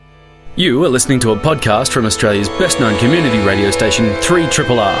You are listening to a podcast from Australia's best-known community radio station,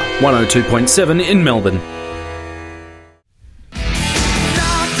 3RRR, 102.7 in Melbourne.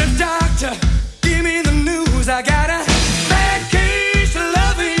 Doctor, give me the news. I got a bad case of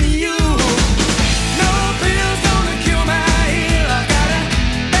loving you. No pills gonna cure my ill. I got a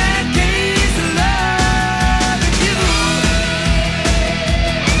bad case of loving you.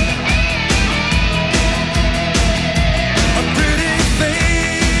 A pretty face.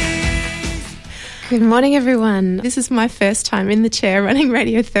 Good morning, everyone. This is my first time in the chair running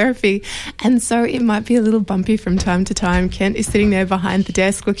radiotherapy, and so it might be a little bumpy from time to time. Kent is sitting there behind the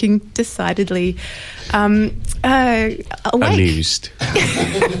desk looking decidedly awake. Amused.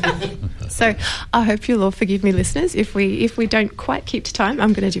 So I hope you'll all forgive me, listeners, if we don't quite keep to time.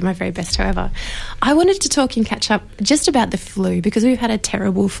 I'm going to do my very best, however. I wanted to talk and catch up just about the flu, because we've had a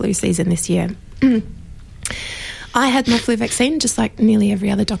terrible flu season this year. I had my flu vaccine, just like nearly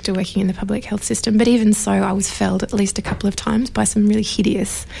every other doctor working in the public health system, but even so, I was felled at least a couple of times by some really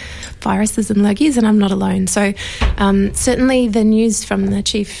hideous viruses and lurgies, and I'm not alone. So certainly the news from the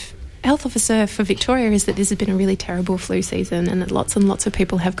Chief Health Officer for Victoria is that this has been a really terrible flu season and that lots and lots of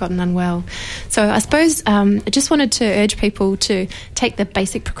people have gotten unwell. So I suppose I just wanted to urge people to take the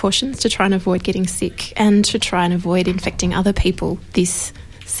basic precautions to try and avoid getting sick and to try and avoid infecting other people this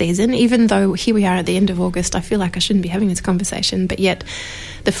season. Even though here we are at the end of August, I feel like I shouldn't be having this conversation, but yet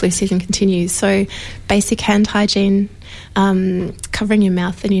the flu season continues. So basic hand hygiene, covering your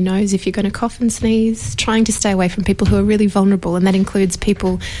mouth and your nose if you're going to cough and sneeze, trying to stay away from people who are really vulnerable, and that includes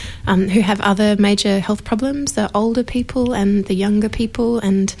people who have other major health problems, the older people and the younger people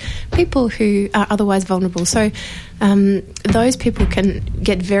and people who are otherwise vulnerable. So those people can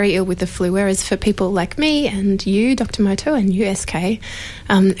get very ill with the flu, whereas for people like me and you, Dr. Moto, and you, SK,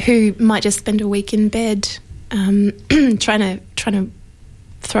 who might just spend a week in bed trying to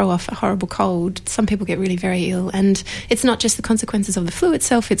throw off a horrible cold, some people get really very ill, and it's not just the consequences of the flu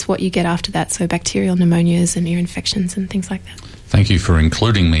itself, it's what you get after that, so bacterial pneumonias and ear infections and things like that. Thank you for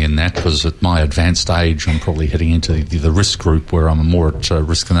including me in that, because at my advanced age I'm probably heading into the risk group where I'm more at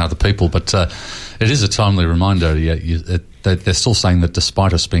risk than other people, but it is a timely reminder. They're still saying that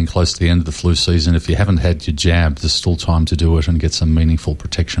despite us being close to the end of the flu season, if you haven't had your jab, there's still time to do it and get some meaningful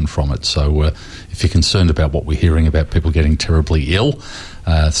protection from it. So if you're concerned about what we're hearing about people getting terribly ill,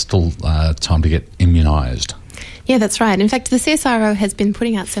 still time to get immunised. Yeah, that's right. In fact, the CSIRO has been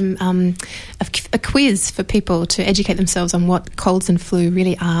putting out some a quiz for people to educate themselves on what colds and flu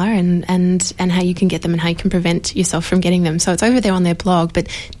really are and how you can get them and how you can prevent yourself from getting them. So it's over there on their blog. But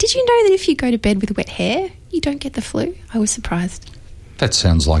did you know that if you go to bed with wet hair, you don't get the flu? I was surprised. That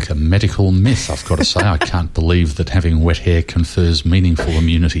sounds like a medical myth, I've got to say. I can't believe that having wet hair confers meaningful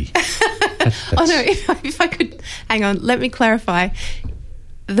immunity. Oh, no, if I could... Hang on, let me clarify.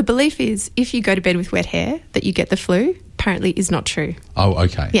 The belief is if you go to bed with wet hair that you get the flu, apparently is not true. Oh,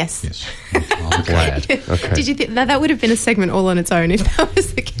 okay. Yes. I'm glad. Okay. Did you think that would have been a segment all on its own if that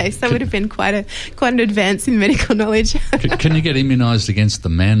was the case? That would have been quite an advance in medical knowledge. Can you get immunised against the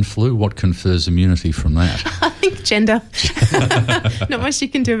man flu? What confers immunity from that? I think gender. Not much you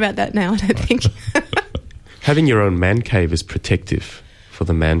can do about that now, I don't think. Having your own man cave is protective for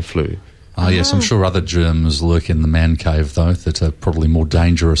the man flu. Oh, yes, I'm sure other germs lurk in the man cave, though, that are probably more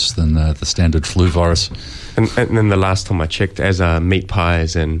dangerous than the standard flu virus. And then the last time I checked, as meat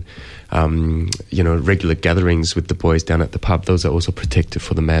pies and, regular gatherings with the boys down at the pub, those are also protective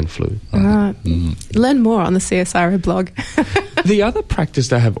for the man flu. Learn more on the CSIRO blog. The other practice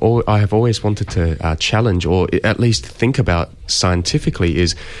that I have always wanted to challenge, or at least think about scientifically,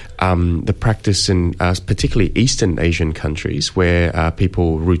 is the practice in particularly Eastern Asian countries where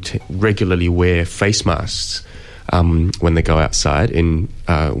people regularly wear face masks when they go outside in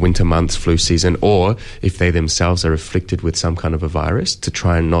winter months, flu season, or if they themselves are afflicted with some kind of a virus, to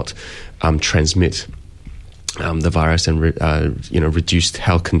try and not transmit the virus and reduce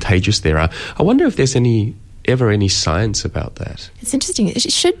how contagious they are. I wonder if there's ever any science about that. It's interesting. It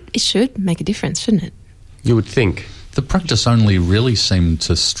should make a difference, shouldn't it? You would think. The practice only really seemed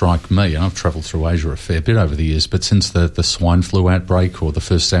to strike me, and I've travelled through Asia a fair bit over the years, but since the swine flu outbreak or the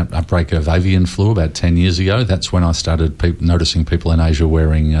first outbreak of avian flu about 10 years ago, that's when I started noticing people in Asia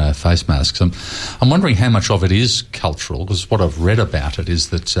wearing face masks. I'm wondering how much of it is cultural, because what I've read about it is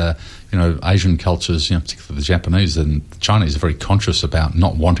that Asian cultures, particularly the Japanese and the Chinese, are very conscious about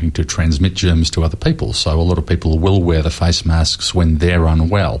not wanting to transmit germs to other people. So a lot of people will wear the face masks when they're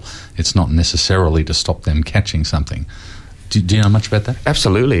unwell. It's not necessarily to stop them catching something. Do you know much about that?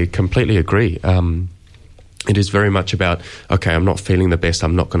 Absolutely, completely agree. it is very much about, okay, I'm not feeling the best,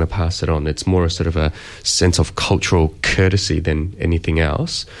 I'm not going to pass it on. It's more a sort of a sense of cultural courtesy than anything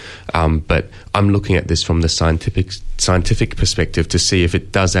else. But I'm looking at this from the scientific perspective to see if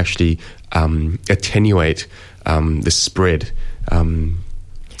it does actually attenuate the spread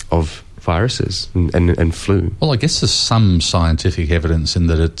of viruses and flu. Well, I guess there's some scientific evidence in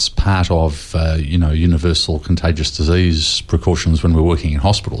that it's part of, universal contagious disease precautions when we're working in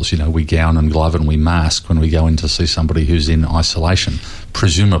hospitals. We gown and glove and we mask when we go in to see somebody who's in isolation,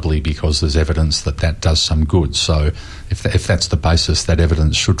 presumably because there's evidence that does some good. So if that's the basis, that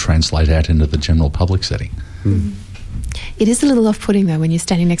evidence should translate out into the general public setting. Mm. It is a little off-putting, though, when you're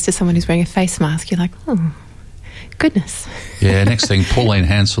standing next to someone who's wearing a face mask. You're like, oh, goodness. Yeah, next thing, Pauline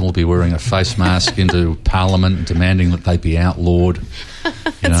Hanson will be wearing a face mask into Parliament demanding that they be outlawed.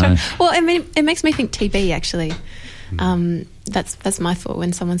 That's right. Well, I mean, it makes me think TB, actually. That's my thought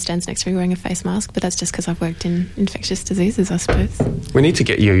when someone stands next to me wearing a face mask, but that's just because I've worked in infectious diseases, I suppose. We need to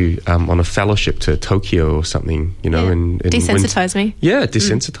get you on a fellowship to Tokyo or something, and desensitise me. Yeah,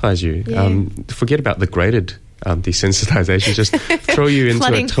 desensitise you. Yeah. Forget about the graded desensitization. Just throw you into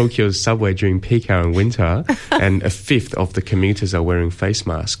Flooding. a Tokyo subway during peak hour in winter, and a fifth of the commuters are wearing face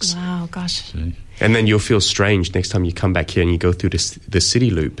masks. Wow, gosh. And then you'll feel strange next time you come back here and you go through the city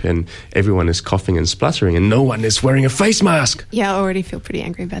loop and everyone is coughing and spluttering and no one is wearing a face mask. Yeah, I already feel pretty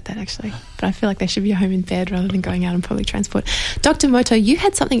angry about that, actually. But I feel like they should be home in bed rather than going out on public transport. Dr. Moto, you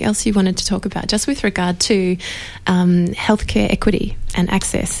had something else you wanted to talk about just with regard to healthcare equity and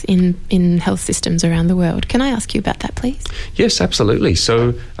access in health systems around the world. Can I ask you about that, please? Yes, absolutely.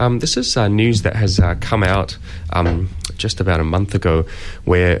 So this is news that has come out just about a month ago,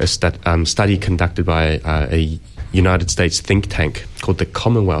 where a study conducted by a United States think tank called the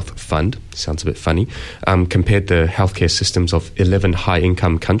Commonwealth Fund, sounds a bit funny, compared the healthcare systems of 11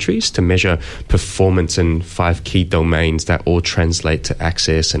 high-income countries to measure performance in 5 key domains that all translate to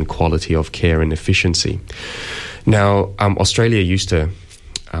access and quality of care and efficiency. Now, Australia used to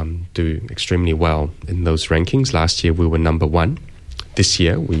do extremely well in those rankings. Last year we were number 1. This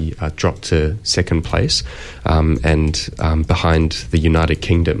year we dropped to second place and behind the United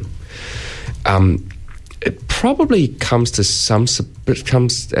Kingdom. It probably comes as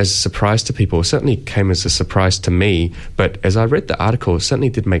a surprise to people. It certainly came as a surprise to me, but as I read the article, it certainly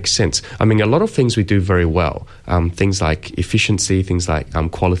did make sense. I mean, a lot of things we do very well, things like efficiency, things like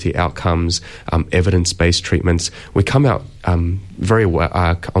quality outcomes, evidence-based treatments, we come out very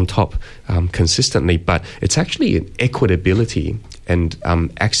well on top consistently, but it's actually an equitability and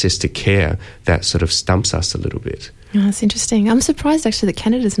access to care that sort of stumps us a little bit. Oh, that's interesting. I'm surprised actually that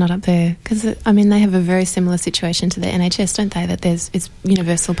Canada's not up there because, I mean, they have a very similar situation to the NHS, don't they, that it's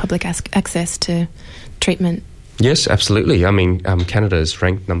universal public access to treatment. Yes, absolutely. I mean, Canada is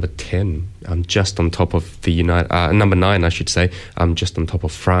ranked number 10, just on top of the number 9, I should say, just on top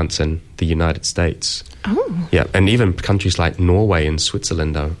of France and the United States. Oh. Yeah, and even countries like Norway and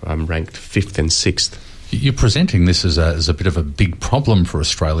Switzerland are ranked 5th and 6th. You're presenting this as a bit of a big problem for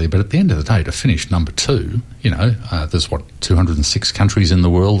Australia, but at the end of the day, to finish number 2, there's 206 countries in the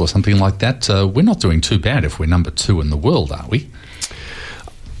world or something like that. We're not doing too bad if we're number 2 in the world, are we?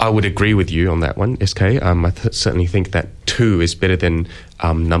 I would agree with you on that one, SK. I certainly think that 2 is better than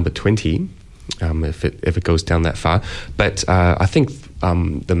number 20, if it goes down that far. But I think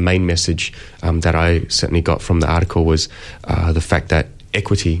the main message that I certainly got from the article was the fact that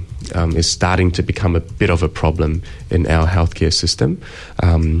equity is starting to become a bit of a problem in our healthcare system.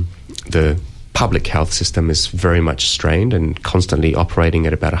 The public health system is very much strained and constantly operating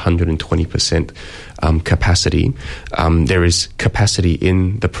at about 120% capacity. There is capacity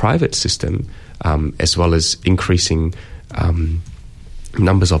in the private system as well as increasing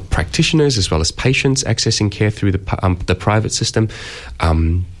numbers of practitioners as well as patients accessing care through the private system.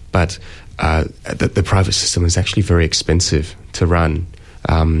 But the private system is actually very expensive to run.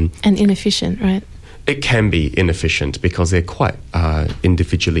 And inefficient, right? It can be inefficient because they're quite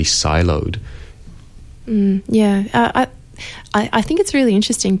individually siloed. I think it's really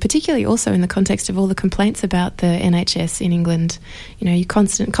interesting, particularly also in the context of all the complaints about the NHS in England. You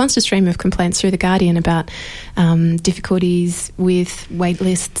constant stream of complaints through The Guardian about difficulties with wait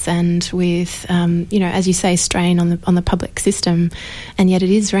lists and with, as you say, strain on the public system, and yet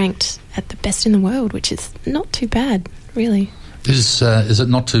it is ranked at the best in the world, which is not too bad, really. Is it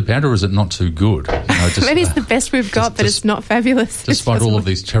not too bad or is it not too good? Maybe it's the best we've got, but it's not fabulous. Despite all of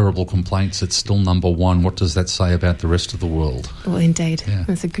these terrible complaints, it's still number 1. What does that say about the rest of the world? Well, indeed. Yeah.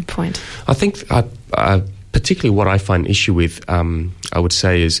 That's a good point. I think particularly what I find issue with, I would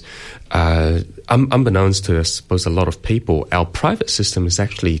say, is unbeknownst to, I suppose, a lot of people, our private system is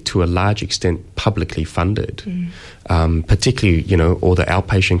actually, to a large extent, publicly funded. Particularly, all the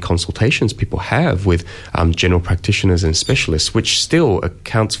outpatient consultations people have with general practitioners and specialists, which still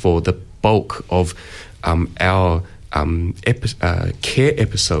accounts for the bulk of our care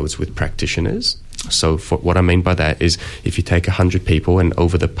episodes with practitioners. So what I mean by that is, if you take 100 people and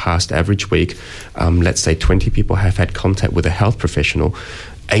over the past average week, let's say 20 people have had contact with a health professional,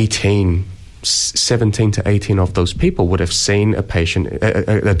 17 to 18 of those people would have seen a patient,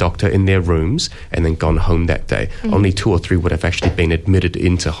 a doctor in their rooms and then gone home that day. Only 2 or 3 would have actually been admitted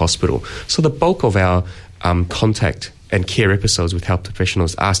into hospital. So the bulk of our contact and care episodes with health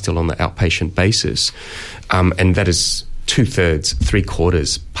professionals are still on the outpatient basis. And that is 2/3,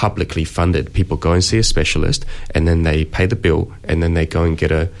 3/4 publicly funded. People go and see a specialist, and then they pay the bill, and then they go and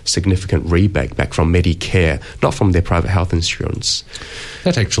get a significant rebate back from Medicare, not from their private health insurance.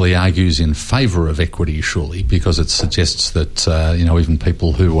 That actually argues in favour of equity, surely, because it suggests that even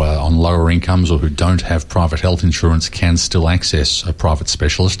people who are on lower incomes or who don't have private health insurance can still access a private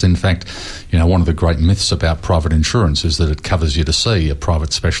specialist. In fact, one of the great myths about private insurance is that it covers you to see a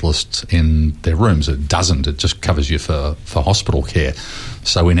private specialist in their rooms. It doesn't. It just covers you for hospital care.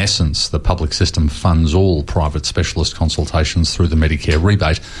 So in essence, the public system funds all private specialist consultations through the Medicare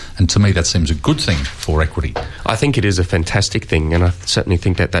rebate, and to me that seems a good thing for equity. I think it is a fantastic thing, and I certainly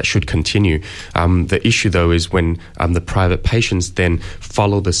think that should continue. The issue, though, is when the private patients then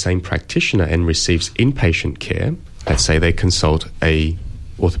follow the same practitioner and receives inpatient care. Let's say they consult a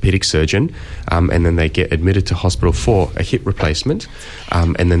orthopedic surgeon, and then they get admitted to hospital for a hip replacement,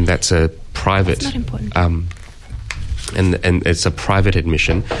 and then that's a private... That's not important. And it's a private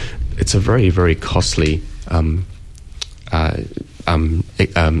admission. It's a very, very costly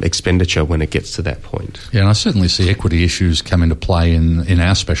expenditure when it gets to that point. Yeah, and I certainly see equity issues come into play in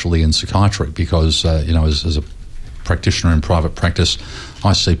our specialty in psychiatry because, as a practitioner in private practice,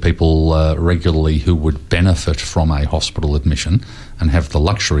 I see people regularly who would benefit from a hospital admission and have the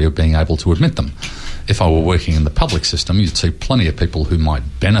luxury of being able to admit them. If I were working in the public system, you'd see plenty of people who might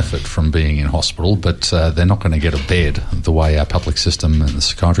benefit from being in hospital, but they're not going to get a bed the way our public system and the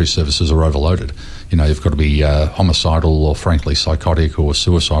psychiatry services are overloaded. You've got to be homicidal or frankly psychotic or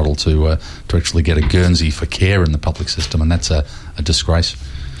suicidal to actually get a Guernsey for care in the public system, and that's a disgrace.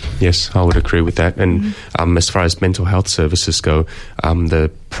 Yes, I would agree with that. And as far as mental health services go,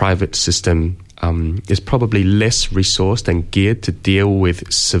 the private system is probably less resourced and geared to deal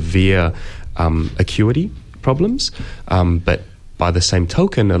with severe acuity problems, but by the same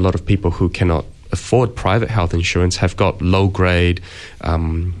token, a lot of people who cannot afford private health insurance have got low grade,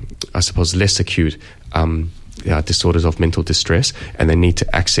 I suppose less acute disorders of mental distress, and they need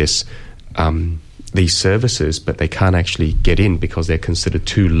to access these services, but they can't actually get in because they're considered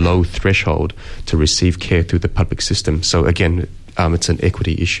too low threshold to receive care through the public system. So again, it's an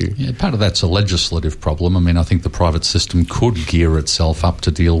equity issue. Yeah, part of that's a legislative problem. I mean, I think the private system could gear itself up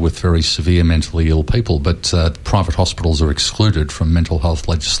to deal with very severe mentally ill people, but private hospitals are excluded from mental health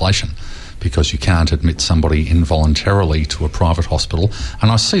legislation because you can't admit somebody involuntarily to a private hospital.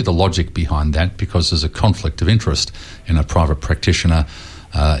 And I see the logic behind that because there's a conflict of interest in a private practitioner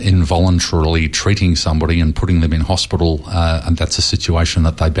involuntarily treating somebody and putting them in hospital, and that's a situation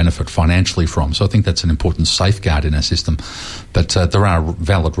that they benefit financially from. So I think that's an important safeguard in our system. But there are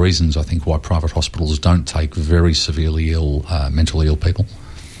valid reasons, I think, why private hospitals don't take very severely ill, mentally ill people.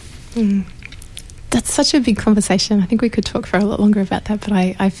 That's such a big conversation. I think we could talk for a lot longer about that, but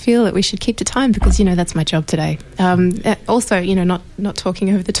I feel that we should keep to time because, that's my job today. Also, not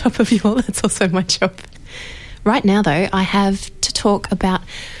talking over the top of you all, that's also my job. Right now, though, I have to talk about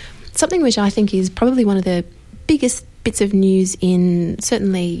something which I think is probably one of the biggest bits of news in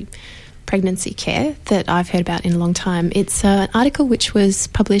certainly pregnancy care that I've heard about in a long time. It's an article which was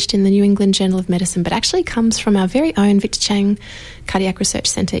published in the New England Journal of Medicine, but actually comes from our very own Victor Chang Cardiac Research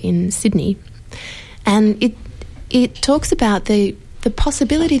Centre in Sydney. And it talks about the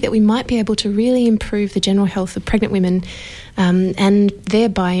possibility that we might be able to really improve the general health of pregnant women and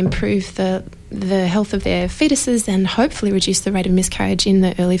thereby improve the health of their fetuses and hopefully reduce the rate of miscarriage in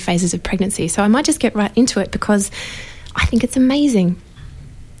the early phases of pregnancy. So I might just get right into it because I think it's amazing.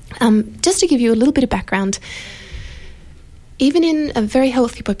 Just to give you a little bit of background, even in a very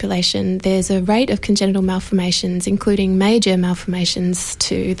healthy population, there's a rate of congenital malformations, including major malformations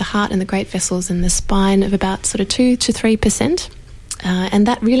to the heart and the great vessels and the spine, of about sort of 2 to 3%. And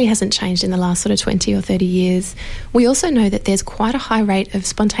that really hasn't changed in the last sort of 20 or 30 years. We also know that there's quite a high rate of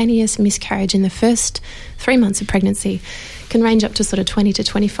spontaneous miscarriage in the first 3 months of pregnancy, can range up to sort of 20 to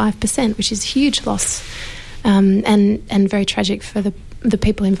 25%, which is a huge loss. and very tragic for the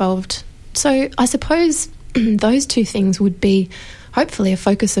people involved. So I suppose those two things would be hopefully a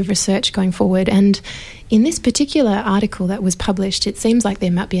focus of research going forward. And in this particular article that was published, it seems like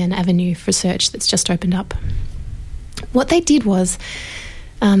there might be an avenue of research that's just opened up. What they did was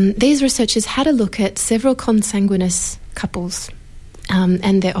these researchers had a look at several consanguineous couples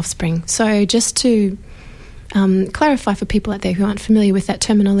and their offspring. So just to clarify for people out there who aren't familiar with that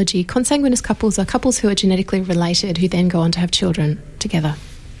terminology, consanguineous couples are couples who are genetically related who then go on to have children together.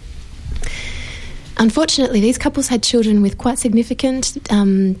 Unfortunately, these couples had children with quite significant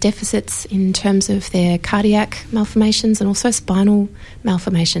deficits in terms of their cardiac malformations and also spinal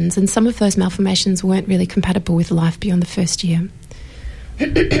malformations, and some of those malformations weren't really compatible with life beyond the first year.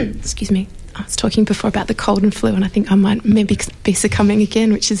 Excuse me. I was talking before about the cold and flu, and I think I might maybe be succumbing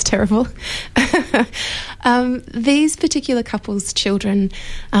again, which is terrible. These particular couples' children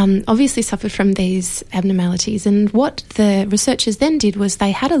obviously suffered from these abnormalities, and what the researchers then did was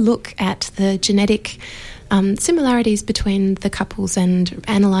they had a look at the genetic similarities between the couples and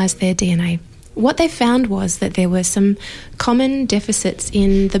analysed their DNA. What they found was that there were some common deficits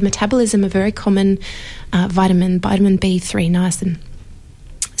in the metabolism of a very common vitamin B3, niacin.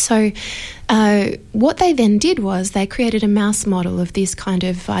 So what they then did was they created a mouse model of this kind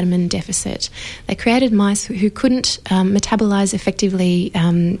of vitamin deficit. They created mice who couldn't metabolize effectively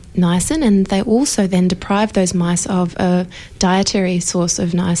niacin, and they also then deprived those mice of a dietary source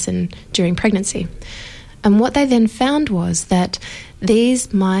of niacin during pregnancy. And what they then found was that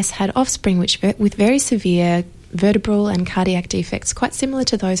these mice had offspring with very severe vertebral and cardiac defects, quite similar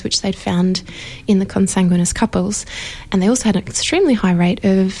to those which they'd found in the consanguineous couples, and they also had an extremely high rate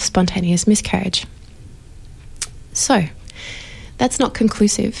of spontaneous miscarriage. So, that's not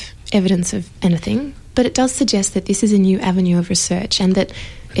conclusive evidence of anything, but it does suggest that this is a new avenue of research, and that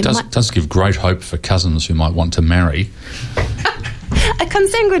it does give great hope for cousins who might want to marry. A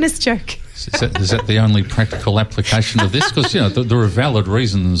consanguineous joke. Is that the only practical application of this? Because, there are valid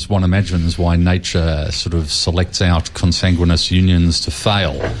reasons, one imagines, why nature sort of selects out consanguineous unions to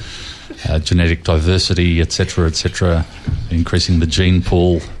fail. Genetic diversity, etc., increasing the gene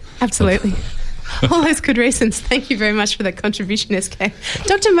pool. Absolutely. All those good reasons. Thank you very much for that contribution, SK.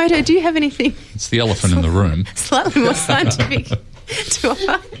 Dr. Moto, do you have anything? It's the elephant in the room. Slightly more scientific to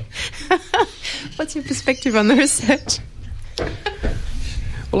offer. What's your perspective on the research?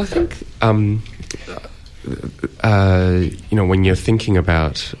 Well, I think, when you're thinking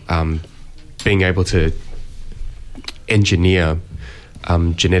about being able to engineer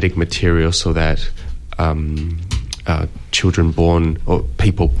genetic material so that children born or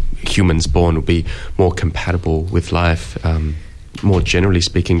humans born will be more compatible with life, more generally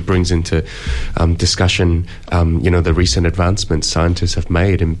speaking, brings into discussion, the recent advancements scientists have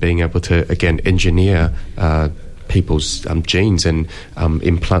made in being able to, again, engineer people's genes and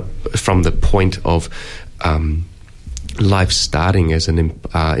implant from the point of life starting as an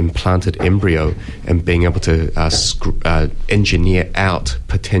implanted embryo and being able to engineer out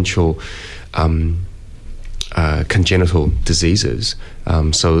potential congenital diseases.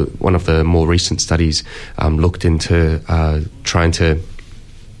 So one of the more recent studies looked into trying to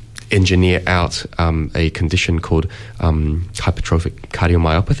engineer out a condition called hypertrophic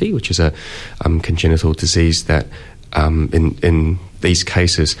cardiomyopathy, which is a congenital disease that in these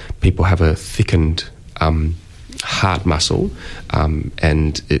cases people have a thickened heart muscle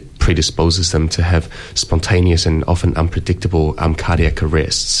and it predisposes them to have spontaneous and often unpredictable cardiac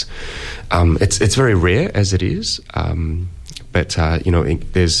arrests. It's very rare as it is, but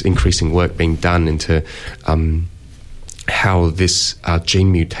there's increasing work being done into how this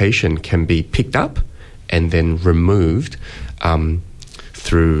gene mutation can be picked up and then removed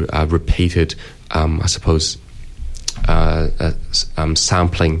through repeated,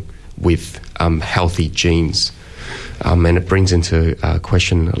 sampling with healthy genes. And it brings into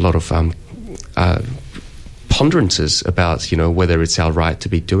question a lot of ponderances about, whether it's our right to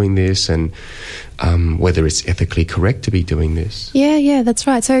be doing this and whether it's ethically correct to be doing this. Yeah, that's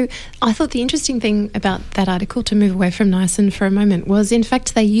right. So I thought the interesting thing about that article, to move away from niacin for a moment, was in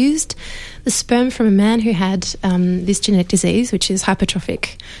fact they used the sperm from a man who had this genetic disease, which is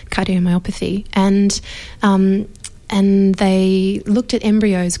hypertrophic cardiomyopathy, and they looked at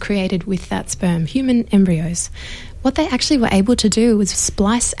embryos created with that sperm, human embryos. What they actually were able to do was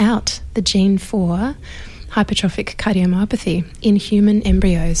splice out the gene for hypertrophic cardiomyopathy in human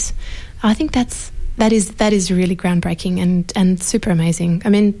embryos. I think that is really groundbreaking and super amazing. I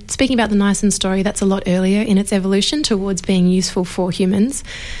mean, speaking about the niacin story, that's a lot earlier in its evolution towards being useful for humans.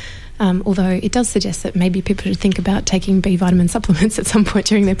 although it does suggest that maybe people should think about taking B vitamin supplements at some point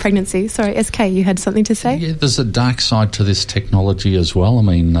during their pregnancy. Sorry, SK, you had something to say? Yeah, there's a dark side to this technology as well. I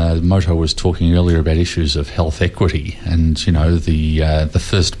mean, Moto was talking earlier about issues of health equity, and the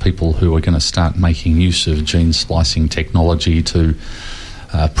first people who are going to start making use of gene splicing technology to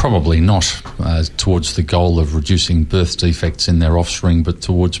probably not towards the goal of reducing birth defects in their offspring, but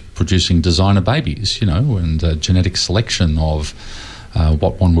towards producing designer babies, and genetic selection of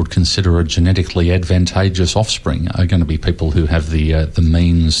what one would consider a genetically advantageous offspring are going to be people who have the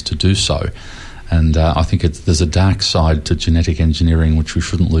means to do so. And I think there's a dark side to genetic engineering which we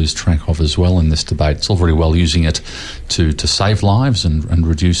shouldn't lose track of as well in this debate. It's all very well using it to save lives and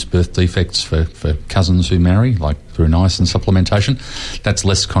reduce birth defects for cousins who marry, like through niacin supplementation. That's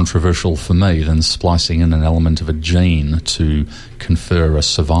less controversial for me than splicing in an element of a gene to confer a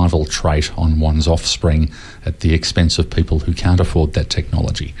survival trait on one's offspring at the expense of people who can't afford that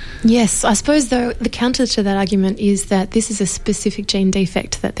technology. Yes, I suppose, though, the counter to that argument is that this is a specific gene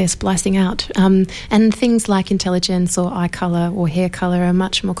defect that they're splicing out. And things like intelligence or eye colour or hair colour are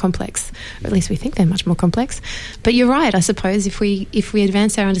much more complex, or at least we think they're much more complex. But you're right, I suppose, if we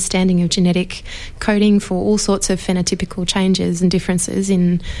advance our understanding of genetic coding for all sorts of phenotypical changes and differences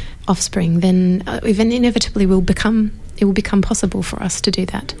in offspring, then inevitably it will become possible for us to do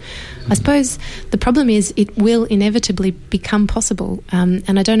that. I suppose the problem is it will inevitably become possible,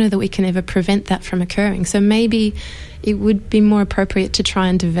 and I don't know that we can ever prevent that from occurring. So maybe it would be more appropriate to try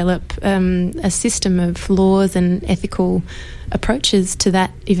and develop a system of laws and ethical approaches to that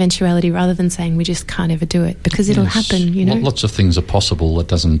eventuality rather than saying we just can't ever do it, because it'll happen, Lots of things are possible. That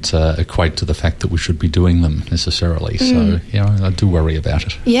doesn't equate to the fact that we should be doing them necessarily. So, I do worry about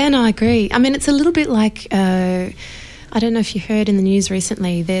it. Yeah, no, I agree. I mean, it's a little bit like... I don't know if you heard in the news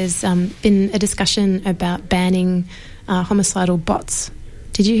recently, there's been a discussion about banning homicidal bots.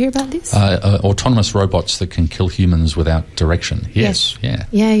 Did you hear about this? Autonomous robots that can kill humans without direction. Yes.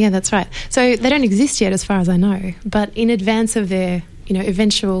 Yeah, that's right. So they don't exist yet as far as I know, but in advance of their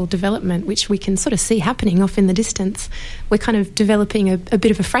eventual development, which we can sort of see happening off in the distance, we're kind of developing a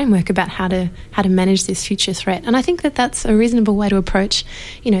bit of a framework about how to manage this future threat. And I think that that's a reasonable way to approach,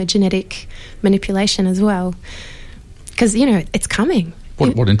 genetic manipulation as well. Because, it's coming.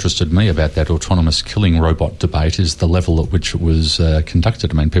 What interested me about that autonomous killing robot debate is the level at which it was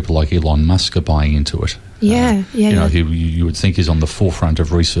conducted. I mean, people like Elon Musk are buying into it. Yeah. You would think he's on the forefront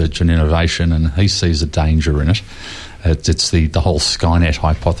of research and innovation, and he sees a danger in it. It's the whole Skynet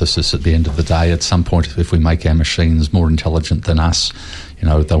hypothesis at the end of the day. At some point, if we make our machines more intelligent than us,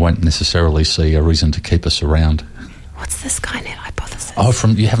 they won't necessarily see a reason to keep us around. What's the Skynet hypothesis? Oh,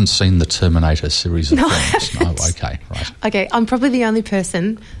 you haven't seen the Terminator series of films? No, okay, right. Okay, I'm probably the only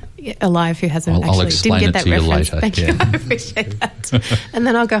person alive who hasn't I'll didn't get that to reference. You later. Thank you, I appreciate that. And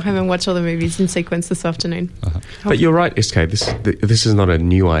then I'll go home and watch all the movies in sequence this afternoon. But you're right, SK. This is not a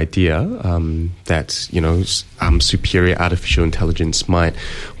new idea that superior artificial intelligence might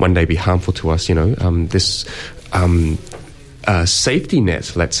one day be harmful to us. This safety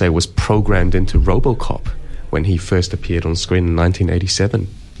net, let's say, was programmed into RoboCop when he first appeared on screen in 1987.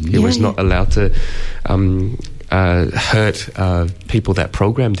 He was not allowed to hurt people that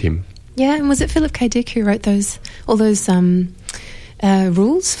programmed him. Yeah, and was it Philip K. Dick who wrote all those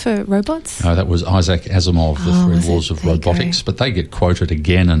rules for robots? No, that was Isaac Asimov, the 3 Laws of Robotics. But they get quoted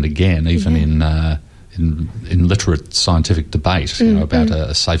again and again, even in literate scientific debate,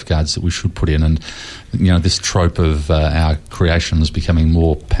 about safeguards that we should put in. And, this trope of our creations becoming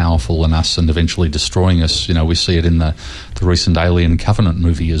more powerful than us and eventually destroying us, we see it in the recent Alien Covenant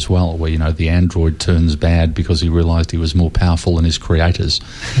movie as well, where, the android turns bad because he realised he was more powerful than his creators.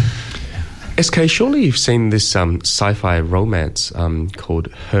 SK, surely you've seen this sci-fi romance called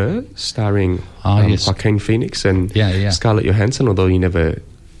Her, starring Joaquin Phoenix and Scarlett Johansson, although you never...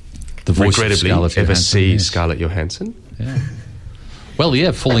 The voice regrettably ever see Scarlett Johansson. Yeah.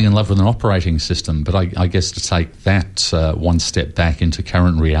 Well, falling in love with an operating system. But I guess to take that one step back into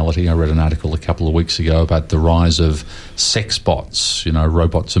current reality, I read an article a couple of weeks ago about the rise of sex bots.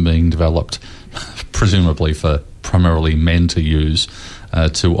 Robots are being developed, presumably for primarily men to use,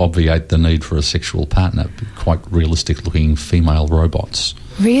 to obviate the need for a sexual partner. Quite realistic-looking female robots.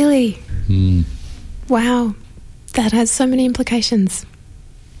 Really? Wow. That has so many implications,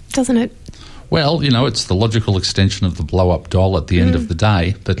 doesn't it? Well, it's the logical extension of the blow-up doll at the end of the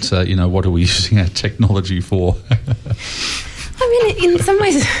day, but, what are we using our technology for? I mean, in some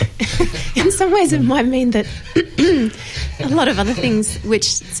ways it might mean that a lot of other things which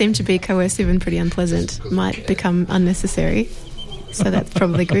seem to be coercive and pretty unpleasant might become unnecessary. so that's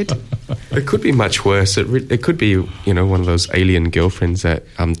probably good. It could be much worse. It could be, one of those alien girlfriends that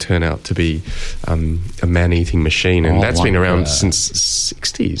turn out to be a man-eating machine, and that's been around since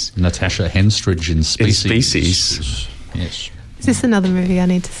 60s. Natasha Henstridge in Species. Yes. Is this another movie I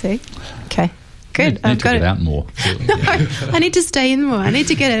need to see? Okay. Good. I've got to get out more. I need to stay in more. I need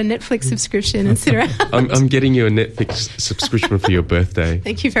to get a Netflix subscription and sit around. I'm getting you a Netflix subscription for your birthday.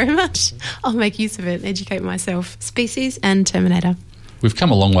 Thank you very much. I'll make use of it, educate myself. Species and Terminator. We've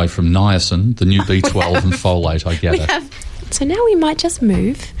come a long way from niacin, the new B12 and folate, I gather. We have. So now we might just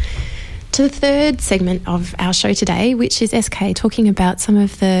move to the third segment of our show today, which is SK talking about some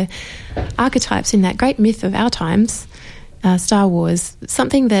of the archetypes in that great myth of our times, Star Wars,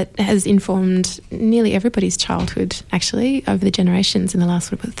 something that has informed nearly everybody's childhood, actually, over the generations in the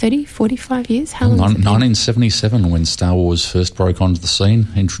last, 30, 45 years? How long has it been? 1977, when Star Wars first broke onto the scene,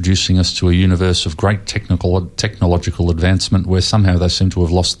 introducing us to a universe of great technological advancement where somehow they seem to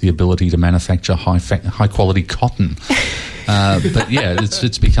have lost the ability to manufacture high-quality cotton. But yeah,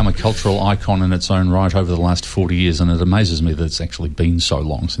 it's become a cultural icon in its own right over the last 40 years, and it amazes me that it's actually been so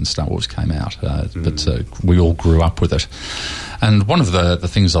long since Star Wars came out. But we all grew up with it. And one of the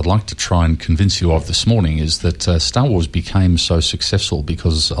things I'd like to try and convince you of this morning is that Star Wars became so successful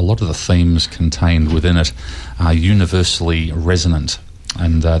because a lot of the themes contained within it are universally resonant.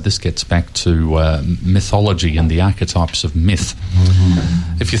 And this gets back to mythology and the archetypes of myth.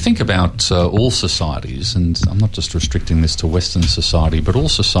 Mm-hmm. If you think about all societies, and I'm not just restricting this to Western society, but all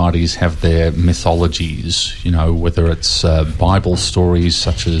societies have their mythologies, whether it's Bible stories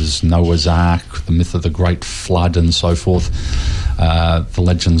such as Noah's Ark, the myth of the Great Flood and so forth, the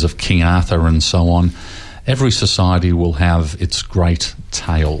legends of King Arthur and so on. Every society will have its great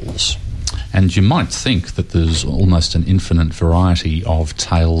tales. And you might think that there's almost an infinite variety of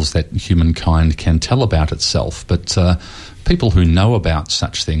tales that humankind can tell about itself, but people who know about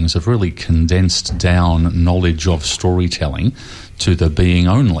such things have really condensed down knowledge of storytelling to there being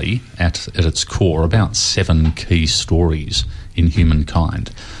only, at its core, about 7 key stories in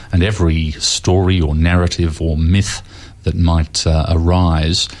humankind. And every story or narrative or myth that might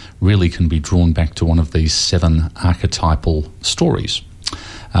arise really can be drawn back to one of these 7 archetypal stories.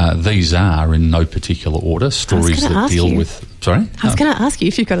 These are, in no particular order, stories that deal with... Sorry? I was going to ask you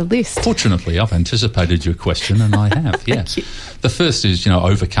if you've got a list. Fortunately, I've anticipated your question, and I have, yeah. Thank you. The first is,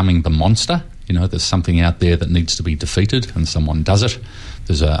 overcoming the monster. There's something out there that needs to be defeated, and someone does it.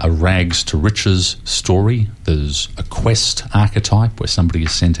 There's a rags to riches story. There's a quest archetype where somebody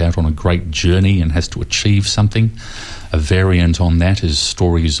is sent out on a great journey and has to achieve something. A variant on that is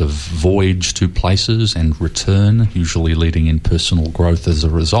stories of voyage to places and return, usually leading in personal growth as a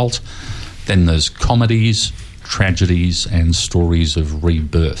result. Then there's comedies, tragedies, and stories of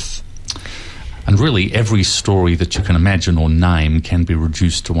rebirth. And really, every story that you can imagine or name can be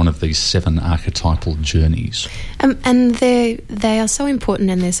reduced to one of these 7 archetypal journeys. And they are so important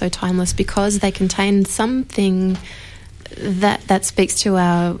and they're so timeless because they contain something that speaks to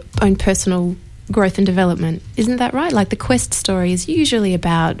our own personal growth and development. Isn't that right? Like the quest story is usually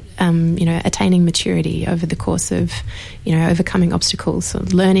about, attaining maturity over the course of, overcoming obstacles or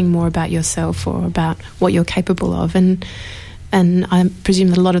learning more about yourself or about what you're capable of. And I presume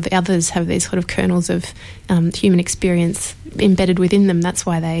that a lot of the others have these sort of kernels of human experience embedded within them. That's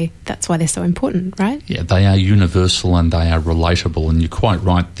why they're so important, right? Yeah, they are universal and they are relatable. And you're quite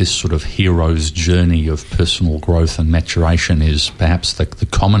right, this sort of hero's journey of personal growth and maturation is perhaps the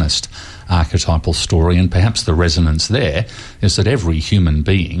commonest archetypal story, and perhaps the resonance there is that every human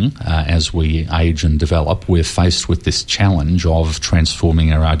being, as we age and develop, we're faced with this challenge of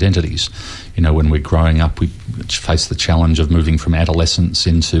transforming our identities. When we're growing up, we face the challenge of moving from adolescence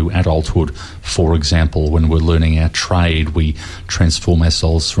into adulthood. For example, when we're learning our trade, we transform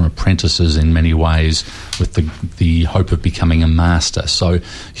ourselves from apprentices in many ways with the hope of becoming a master. So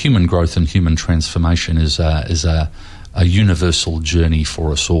human growth and human transformation is a universal journey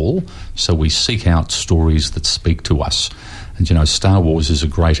for us all, so we seek out stories that speak to us. And Star Wars is a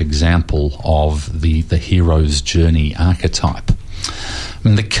great example of the hero's journey archetype. I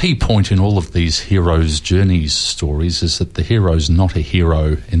mean, the key point in all of these hero's journeys stories is that the hero's not a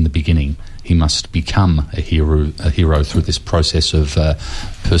hero in the beginning. He must become a hero through this process of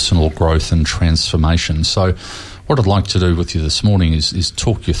personal growth and transformation. So what I'd like to do with you this morning is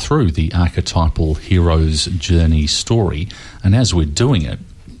talk you through the archetypal hero's journey story, and as we're doing it,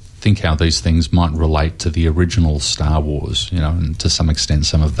 think how these things might relate to the original Star Wars, and to some extent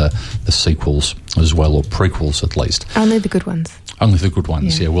some of the sequels as well, or prequels at least. Only the good ones. Only the good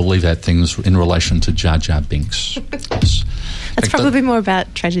ones, yeah. We'll leave out things in relation to Jar Jar Binks. Yes. That's probably more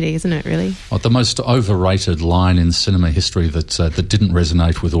about tragedy, isn't it, really? Well, the most overrated line in cinema history that didn't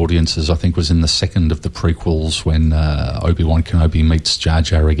resonate with audiences, I think, was in the second of the prequels when Obi-Wan Kenobi meets Jar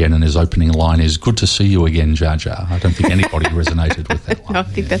Jar again, and his opening line is, "Good to see you again, Jar Jar." I don't think anybody resonated with that line. No, I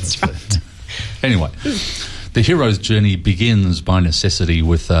think that's right. Anyway, the hero's journey begins by necessity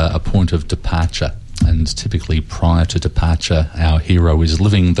with a point of departure. And typically prior to departure, our hero is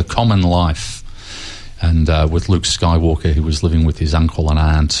living the common life. And with Luke Skywalker, he was living with his uncle and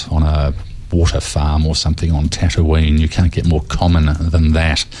aunt on a water farm or something on Tatooine. You can't get more common than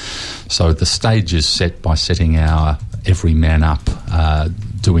that. So the stage is set by setting our every man up,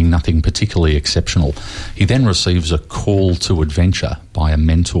 doing nothing particularly exceptional. He then receives a call to adventure by a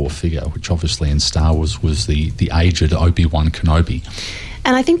mentor figure, which obviously in Star Wars was the aged Obi-Wan Kenobi.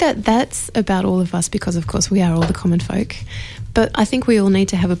 And I think that that's about all of us because, of course, we are all the common folk. But I think we all need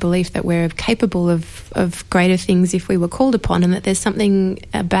to have a belief that we're capable of greater things if we were called upon, and that there's something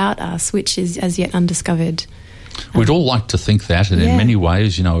about us which is as yet undiscovered. We'd all like to think that, and in many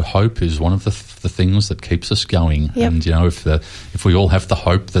ways, hope is one of the things that keeps us going. Yep. And if we all have the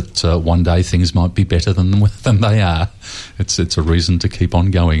hope that one day things might be better than they are, it's a reason to keep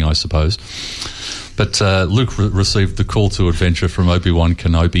on going, I suppose. But Luke received the call to adventure from Obi-Wan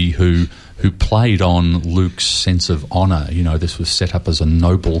Kenobi, who played on Luke's sense of honour. This was set up as a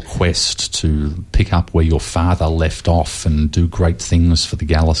noble quest to pick up where your father left off and do great things for the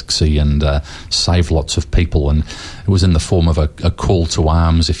galaxy and save lots of people. And it was in the form of a call to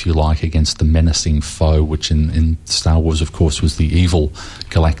arms, if you like, against the menacing foe, which in Star Wars, of course, was the evil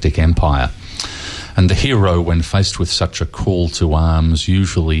Galactic Empire. And the hero, when faced with such a call to arms,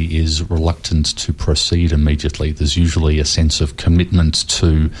 usually is reluctant to proceed immediately. There's usually a sense of commitment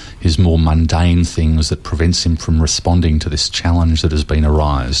to his more mundane things that prevents him from responding to this challenge that has been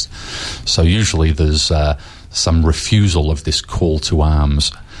arised. So usually there's some refusal of this call to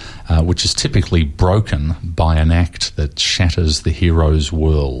arms, which is typically broken by an act that shatters the hero's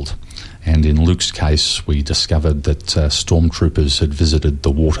world. And in Luke's case, we discovered that stormtroopers had visited the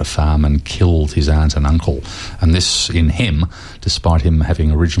water farm and killed his aunt and uncle. And this, in him, despite him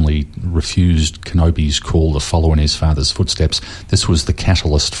having originally refused Kenobi's call to follow in his father's footsteps, this was the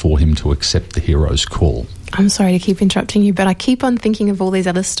catalyst for him to accept the hero's call. I'm sorry to keep interrupting you, but I keep on thinking of all these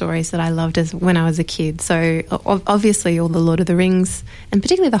other stories that I loved when I was a kid. So obviously all the Lord of the Rings, and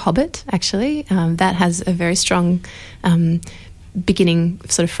particularly The Hobbit, actually, that has a very strong beginning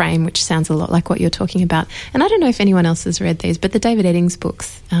sort of frame, which sounds a lot like what you're talking about. And I don't know if anyone else has read these, but the David Eddings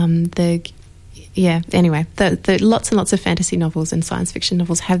books, the lots and lots of fantasy novels and science fiction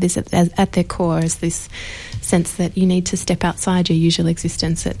novels have this at their core, as this sense that you need to step outside your usual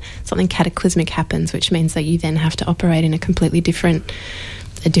existence, that something cataclysmic happens, which means that you then have to operate in a completely different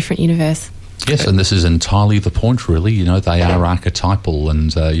universe. Yes, and this is entirely the point, really. They are archetypal,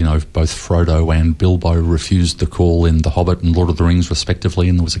 and, both Frodo and Bilbo refused the call in The Hobbit and Lord of the Rings, respectively,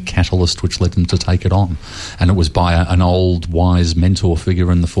 and there was a catalyst which led them to take it on. And it was by an old, wise mentor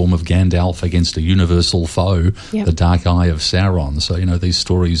figure in the form of Gandalf against a universal foe, the Dark Eye of Sauron. So, these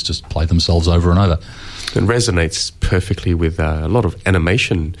stories just play themselves over and over. It resonates perfectly with a lot of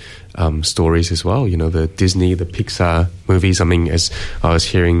animation stories as well. The Disney, the Pixar movies. I mean, as I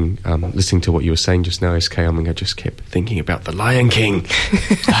was listening to what you were saying just now, SK, I just kept thinking about The Lion King.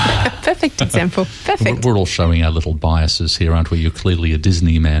 Perfect example. Perfect. We're all showing our little biases here, aren't we? You're clearly a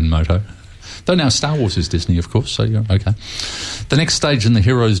Disney man, Moto. Though now Star Wars is Disney, of course, so you're okay. The next stage in the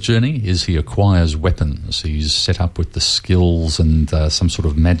hero's journey is he acquires weapons. He's set up with the skills and some sort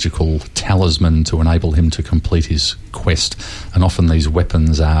of magical talisman to enable him to complete his quest. And often these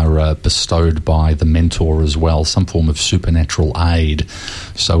weapons are bestowed by the mentor as well, some form of supernatural aid.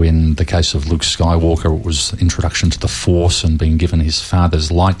 So in the case of Luke Skywalker, it was introduction to the Force and being given his father's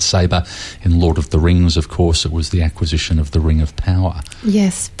lightsaber. In Lord of the Rings, of course, it was the acquisition of the Ring of Power.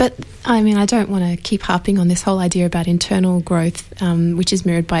 Yes, but I mean, I don't want to keep harping on this whole idea about internal growth, which is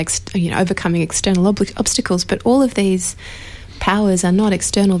mirrored by overcoming external obstacles. But all of these powers are not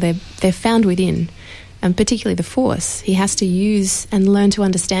external; they're found within, and particularly the Force. He has to use and learn to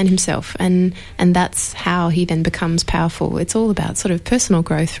understand himself, and that's how he then becomes powerful. It's all about sort of personal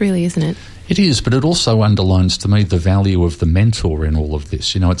growth, really, isn't it? It is, but it also underlines to me the value of the mentor in all of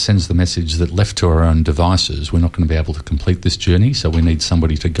this. It sends the message that left to our own devices, we're not going to be able to complete this journey, so we need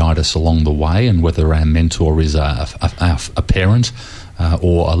somebody to guide us along the way, and whether our mentor is a parent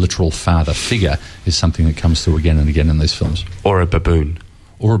or a literal father figure is something that comes through again and again in these films. Or a baboon.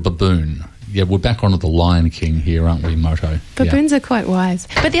 Or a baboon. Yeah, we're back onto the Lion King here, aren't we, Moto? Baboons are quite wise.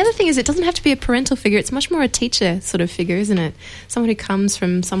 But the other thing is, it doesn't have to be a parental figure. It's much more a teacher sort of figure, isn't it? Someone who comes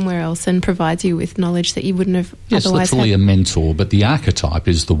from somewhere else and provides you with knowledge that you wouldn't have otherwise had. Literally a mentor, but the archetype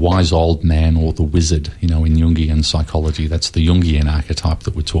is the wise old man or the wizard, in Jungian psychology. That's the Jungian archetype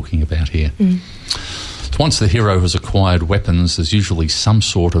that we're talking about here. So once the hero has acquired weapons, there's usually some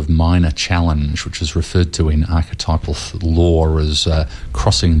sort of minor challenge, which is referred to in archetypal lore as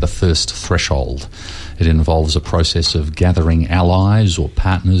crossing the first threshold. It involves a process of gathering allies or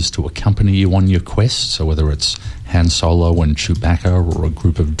partners to accompany you on your quest, so whether it's Han Solo and Chewbacca or a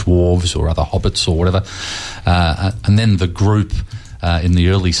group of dwarves or other hobbits or whatever. And then the group, in the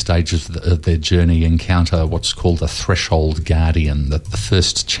early stages of their journey, encounter what's called a threshold guardian, the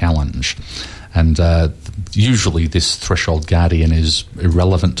first challenge. And usually this threshold guardian is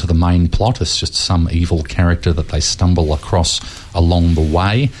irrelevant to the main plot. It's just some evil character that they stumble across along the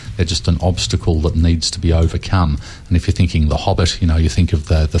way. They're just an obstacle that needs to be overcome. And if you're thinking The Hobbit, you think of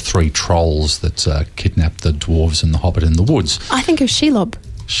the three trolls that kidnapped the dwarves and the Hobbit in the woods. I think of Shelob.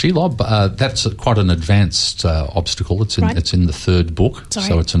 Shelob, that's quite an advanced obstacle. It's in the third book, Sorry.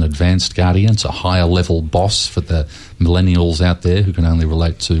 So it's an advanced guardian. It's a higher level boss for the millennials out there who can only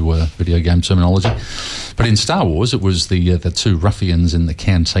relate to video game terminology. But in Star Wars, it was the two ruffians in the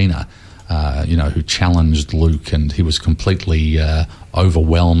cantina, who challenged Luke, and he was completely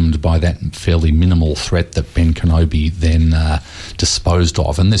overwhelmed by that fairly minimal threat that Ben Kenobi then disposed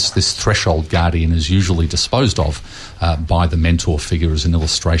of. And this threshold guardian is usually disposed of by the mentor figure as an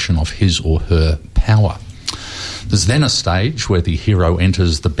illustration of his or her power. There's then a stage where the hero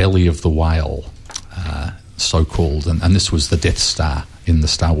enters the belly of the whale, so-called, and this was the Death Star in the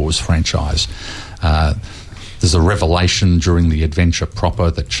Star Wars franchise. There's a revelation during the adventure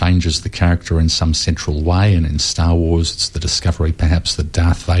proper that changes the character in some central way, and in Star Wars it's the discovery perhaps that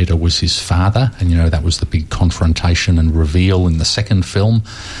Darth Vader was his father, and that was the big confrontation and reveal in the second film.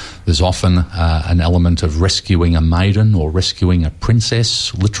 There's often an element of rescuing a maiden or rescuing a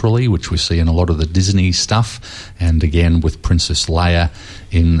princess, literally, which we see in a lot of the Disney stuff, and again with Princess Leia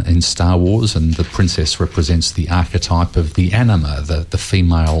in Star Wars, and the princess represents the archetype of the anima, the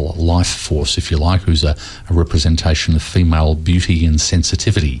female life force, if you like, who's a representation of female beauty and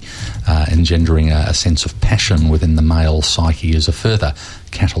sensitivity, engendering a sense of passion within the male psyche as a further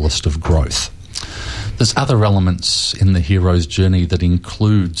catalyst of growth. There's other elements in the hero's journey that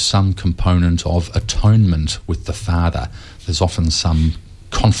include some component of atonement with the father. There's often some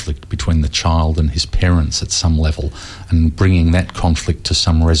conflict between the child and his parents at some level, and bringing that conflict to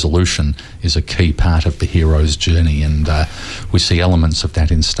some resolution is a key part of the hero's journey, and we see elements of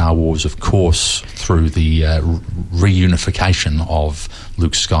that in Star Wars, of course, through the reunification of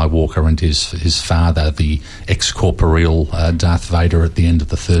Luke Skywalker and his father, the ex-corporeal Darth Vader at the end of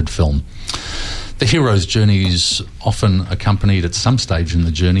the third film. The hero's journey is often accompanied at some stage in the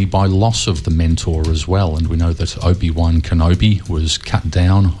journey by loss of the mentor as well, and we know that Obi-Wan Kenobi was cut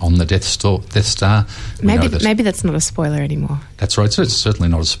down on the Death Star. Maybe that's not a spoiler anymore. That's right, so it's certainly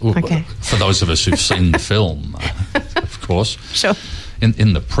not a spoiler. Okay. For those of us who've seen the film, of course. Sure.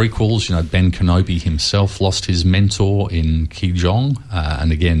 In the prequels, Ben Kenobi himself lost his mentor in Kijong,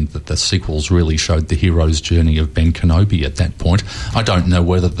 and again, the sequels really showed the hero's journey of Ben Kenobi at that point. I don't know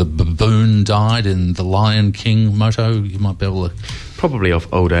whether the baboon died in The Lion King, Moto. You might be able to... Probably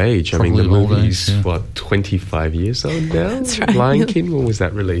of old age. Probably the movie's, age, yeah. 25 years old now? That's right. Lion King, when was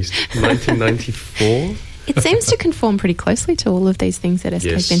that released? 1994? It seems to conform pretty closely to all of these things that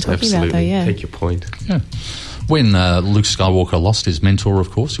SK's been talking about, though, yeah. Take your point. Yeah. When Luke Skywalker lost his mentor,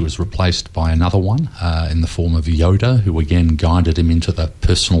 of course, he was replaced by another one in the form of Yoda, who again guided him into the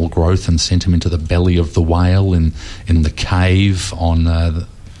personal growth and sent him into the belly of the whale in the cave on the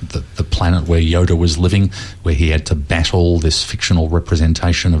planet where Yoda was living, where he had to battle this fictional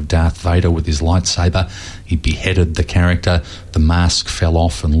representation of Darth Vader with his lightsaber. He beheaded the character, the mask fell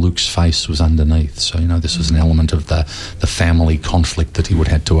off, and Luke's face was underneath. So, this was an element of the family conflict that he would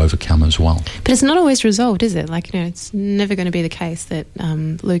have to overcome as well. But it's not always resolved, is it? It's never going to be the case that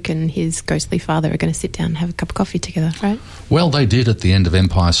Luke and his ghostly father are going to sit down and have a cup of coffee together, right? Well, they did at the end of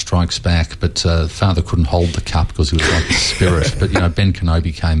Empire Strikes Back, but father couldn't hold the cup because he was like a spirit. But, Ben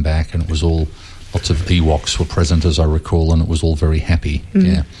Kenobi came back, and it was all... Lots of Ewoks were present, as I recall, and it was all very happy.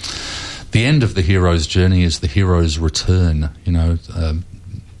 Yeah. The end of the hero's journey is the hero's return,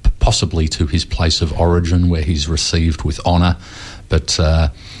 possibly to his place of origin where he's received with honour, but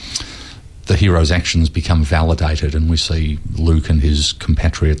the hero's actions become validated, and we see Luke and his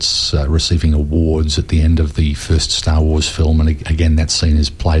compatriots receiving awards at the end of the first Star Wars film, and again that scene is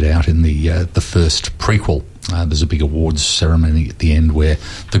played out in the first prequel. There's a big awards ceremony at the end where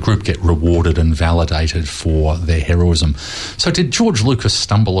the group get rewarded and validated for their heroism. So did George Lucas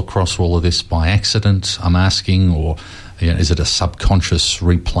stumble across all of this by accident, I'm asking, or is it a subconscious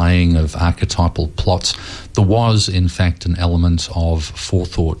replaying of archetypal plots? There was, in fact, an element of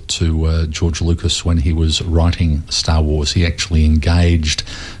forethought to George Lucas when he was writing Star Wars. He actually engaged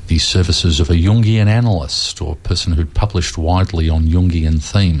the services of a Jungian analyst, or person who'd published widely on Jungian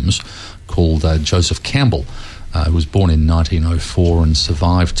themes, called Joseph Campbell, who was born in 1904 and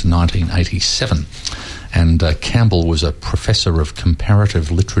survived to 1987. And Campbell was a professor of comparative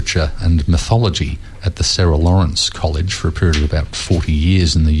literature and mythology at the Sarah Lawrence College for a period of about 40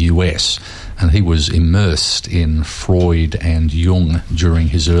 years in the US. And he was immersed in Freud and Jung during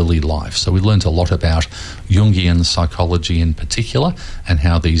his early life. So we learned a lot about Jungian psychology in particular, and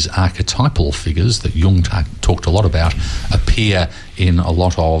how these archetypal figures that Jung talked a lot about appear in a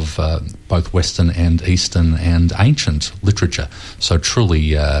lot of both Western and Eastern and ancient literature. So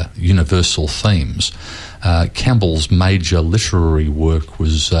truly universal themes. Campbell's major literary work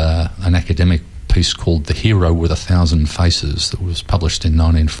was an academic piece called The Hero with 1,000 Faces that was published in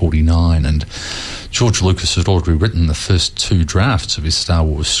 1949, and George Lucas had already written the first 2 drafts of his Star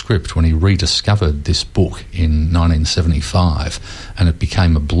Wars script when he rediscovered this book in 1975, and it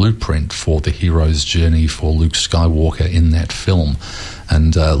became a blueprint for the hero's journey for Luke Skywalker in that film.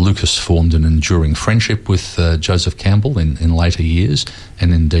 And Lucas formed an enduring friendship with Joseph Campbell in later years,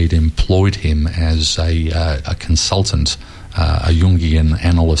 and indeed employed him as a consultant, a Jungian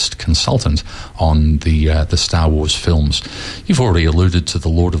analyst consultant on the Star Wars films. You've already alluded to The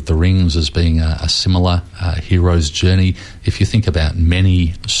Lord of the Rings as being a similar hero's journey. If you think about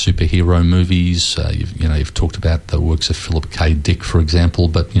many superhero movies, you've talked about the works of Philip K. Dick, for example,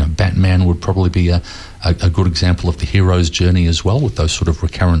 but Batman would probably be a good example of the hero's journey as well, with those sort of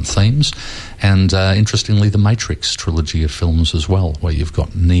recurrent themes. And interestingly, the Matrix trilogy of films as well, where you've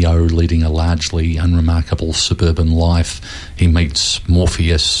got Neo leading a largely unremarkable suburban life. He meets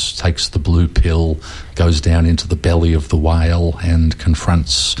Morpheus, takes the blue pill, goes down into the belly of the whale and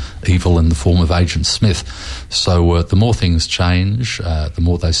confronts evil in the form of Agent Smith. So the more things change, the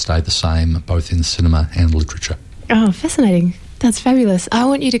more they stay the same, both in cinema and literature. Oh, fascinating. That's fabulous. I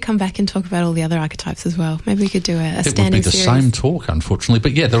want you to come back and talk about all the other archetypes as well. Maybe we could do a standing series. It would be the same talk, unfortunately.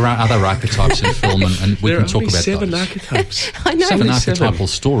 But yeah, there are other archetypes in film, and we can talk about 7 those. Archetypes. I know. 7 archetypal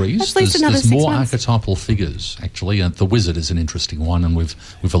stories. At least there's 6 more months. archetypal figures, actually. The Wizard is an interesting one, and we've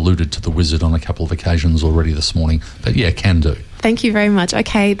alluded to the Wizard on a couple of occasions already this morning. But yeah, can do. Thank you very much.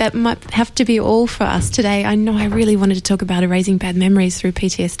 Okay, that might have to be all for us today. I know I really wanted to talk about erasing bad memories through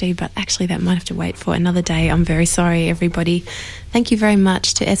PTSD, but actually that might have to wait for another day. I'm very sorry, everybody. Thank you very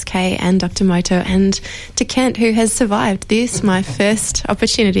much to SK and Dr. Moto, and to Kent, who has survived this, my first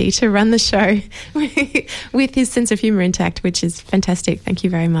opportunity to run the show with his sense of humour intact, which is fantastic. Thank you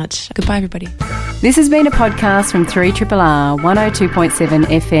very much. Goodbye, everybody. This has been a podcast from 3RRR 102.7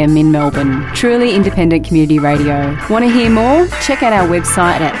 FM in Melbourne. Truly independent community radio. Want to hear more? Check out our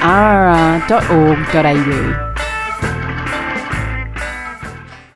website at rrr.org.au.